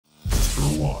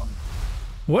Chapter 1.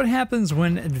 What happens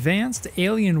when advanced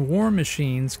alien war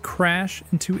machines crash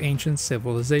into ancient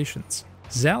civilizations?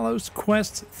 Xalos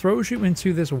Conquest throws you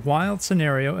into this wild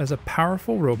scenario as a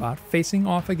powerful robot facing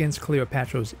off against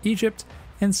Cleopatra's Egypt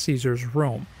and Caesar's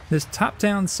Rome. This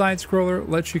top-down side-scroller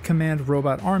lets you command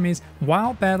robot armies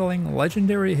while battling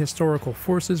legendary historical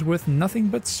forces with nothing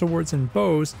but swords and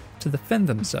bows to defend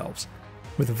themselves.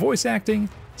 With voice acting,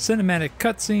 cinematic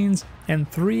cutscenes, and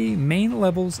 3 main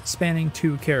levels spanning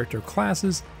 2 character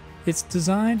classes, it's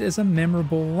designed as a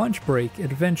memorable lunch break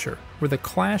adventure where the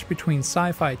clash between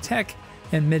sci-fi tech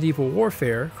and medieval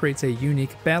warfare creates a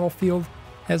unique battlefield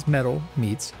as metal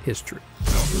meets history.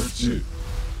 Number 2.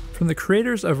 From the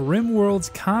creators of RimWorld's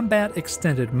Combat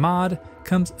Extended mod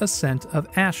comes Ascent of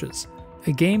Ashes,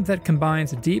 a game that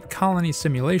combines deep colony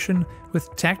simulation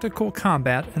with tactical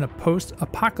combat in a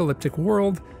post-apocalyptic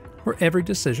world where every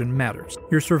decision matters.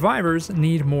 Your survivors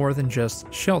need more than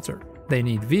just shelter. They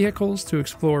need vehicles to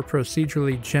explore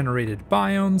procedurally generated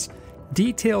biomes,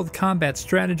 detailed combat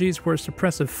strategies where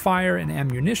suppressive fire and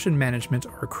ammunition management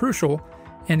are crucial,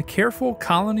 and careful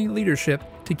colony leadership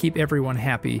to keep everyone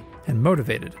happy and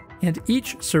motivated. And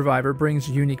each survivor brings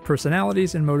unique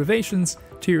personalities and motivations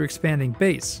to your expanding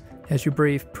base as you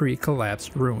brave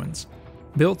pre-collapsed ruins.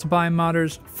 Built by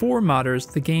modders for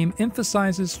modders, the game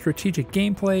emphasizes strategic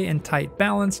gameplay and tight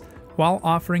balance while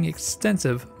offering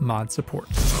extensive mod support.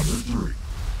 Number 3.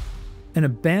 An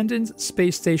abandoned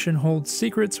space station holds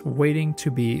secrets waiting to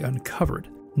be uncovered.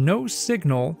 No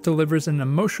Signal delivers an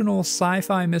emotional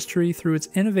sci-fi mystery through its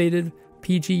innovative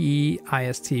PGE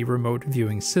IST remote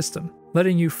viewing system,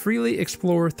 letting you freely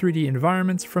explore 3D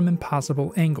environments from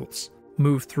impossible angles,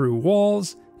 move through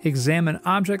walls, examine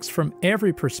objects from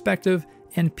every perspective,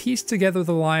 and piece together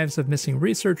the lives of missing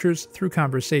researchers through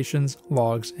conversations,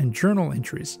 logs, and journal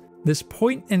entries. This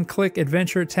point-and-click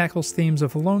adventure tackles themes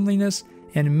of loneliness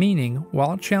and meaning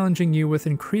while challenging you with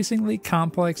increasingly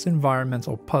complex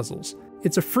environmental puzzles.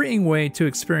 It's a freeing way to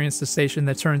experience the station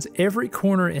that turns every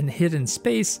corner and hidden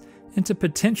space into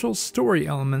potential story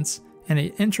elements and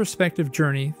an introspective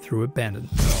journey through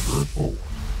abandonment. Number 4.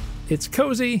 It's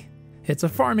cozy, it's a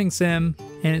farming sim,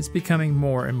 and it's becoming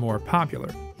more and more popular.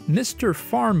 Mr.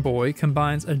 Farmboy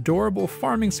combines adorable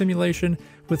farming simulation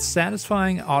with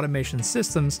satisfying automation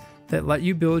systems that let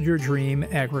you build your dream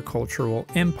agricultural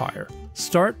empire.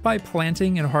 Start by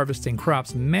planting and harvesting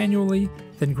crops manually,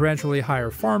 then gradually hire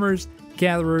farmers,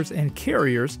 gatherers, and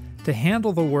carriers to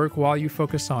handle the work while you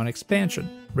focus on expansion.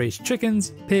 Raise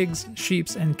chickens, pigs, sheep,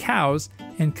 and cows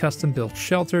in custom-built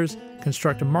shelters,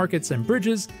 construct markets and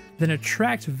bridges, then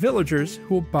attract villagers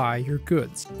who will buy your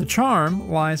goods. The charm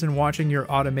lies in watching your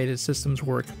automated systems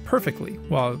work perfectly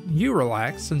while you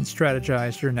relax and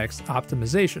strategize your next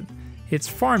optimization. It's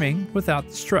farming without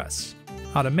the stress,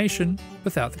 automation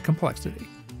without the complexity.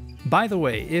 By the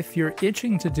way, if you're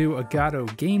itching to do a Godot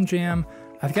Game Jam,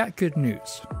 I've got good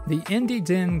news. The Indie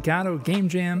Den Godot Game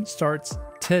Jam starts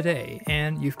today,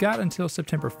 and you've got until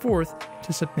September 4th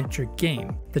to submit your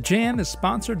game. The jam is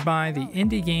sponsored by the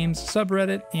Indie Games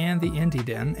subreddit and the Indie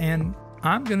Den, and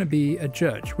I'm going to be a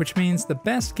judge, which means the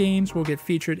best games will get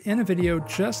featured in a video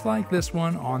just like this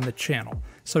one on the channel.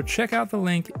 So check out the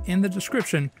link in the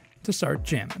description to start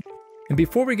jamming. And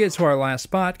before we get to our last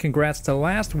spot, congrats to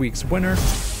last week's winner,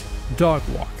 Dog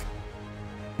Walk.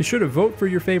 Be sure to vote for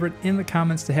your favorite in the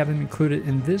comments to have them included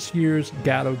in this year's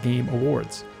Godot Game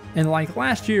Awards. And like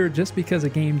last year, just because a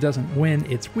game doesn't win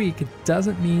its week, it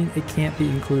doesn't mean it can't be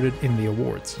included in the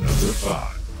awards. Number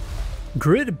 5.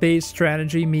 Grid-based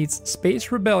strategy meets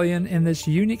Space Rebellion in this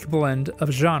unique blend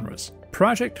of genres.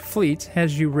 Project Fleet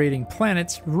has you raiding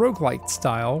planets roguelike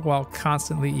style while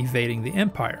constantly evading the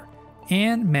Empire,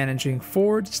 and managing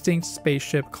 4 distinct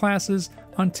spaceship classes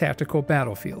on tactical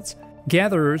battlefields.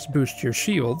 Gatherers boost your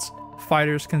shields,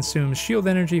 fighters consume shield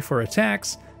energy for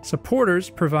attacks, supporters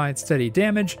provide steady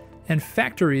damage, and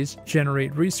factories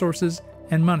generate resources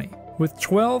and money. With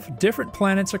 12 different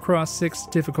planets across 6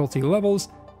 difficulty levels,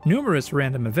 numerous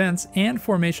random events, and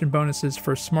formation bonuses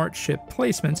for smart ship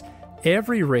placement,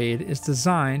 every raid is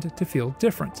designed to feel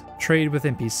different. Trade with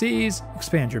NPCs,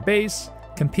 expand your base,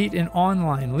 compete in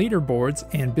online leaderboards,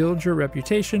 and build your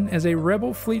reputation as a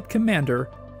rebel fleet commander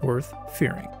worth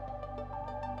fearing.